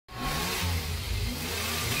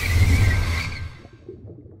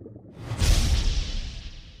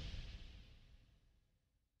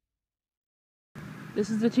This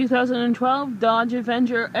is the 2012 Dodge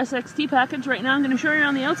Avenger SXT package. Right now I'm going to show you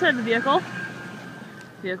on the outside of the vehicle.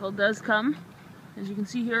 The vehicle does come, as you can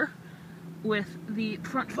see here, with the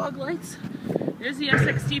front fog lights. Here's the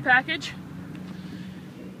SXT package.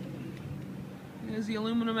 Here's the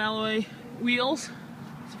aluminum alloy wheels.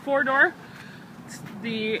 It's a 4-door. It's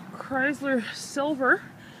the Chrysler Silver.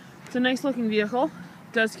 It's a nice looking vehicle.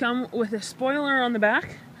 It does come with a spoiler on the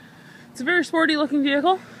back. It's a very sporty looking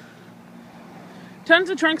vehicle.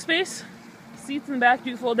 Tons of trunk space. Seats in the back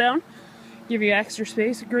do fold down, give you extra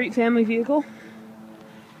space. A great family vehicle.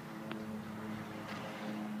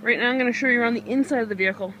 Right now I'm going to show you around the inside of the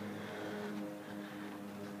vehicle.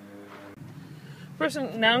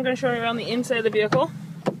 Now I'm going to show you around the inside of the vehicle.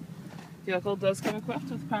 The vehicle does come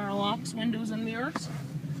equipped with power locks, windows and mirrors.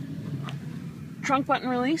 Trunk button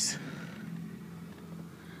release.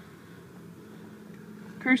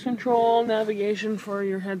 Cruise control, navigation for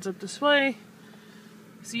your heads-up display.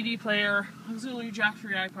 CD player, auxiliary jack for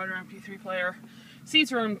your iPod or MP3 player.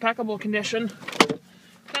 Seats are in impeccable condition.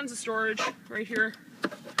 Tons of storage right here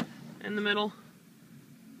in the middle.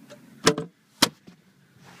 I'll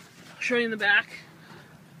show you in the back.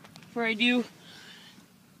 Before I do,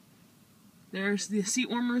 there's the seat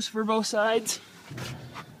warmers for both sides.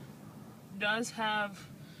 Does have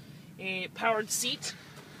a powered seat.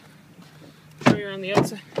 I'll show you on the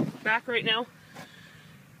outside back right now.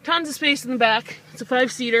 Tons of space in the back. It's a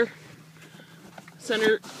 5-seater.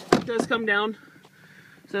 Center does come down,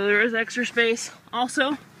 so there is extra space.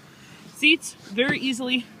 Also, seats very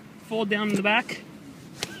easily fold down in the back.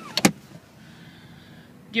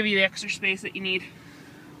 Give you the extra space that you need.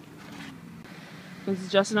 This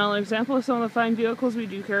is just another example of some of the fine vehicles we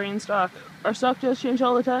do carry in stock. Our stock does change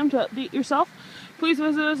all the time. To update yourself, please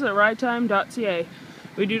visit us at ridetime.ca.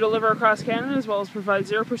 We do deliver across Canada as well as provide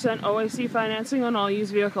 0% OIC financing on all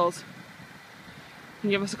used vehicles. You can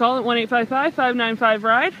give us a call at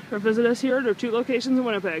 1-855-595-RIDE or visit us here at our 2 locations in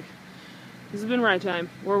Winnipeg. This has been Ride Time,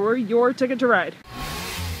 where we're your ticket to ride.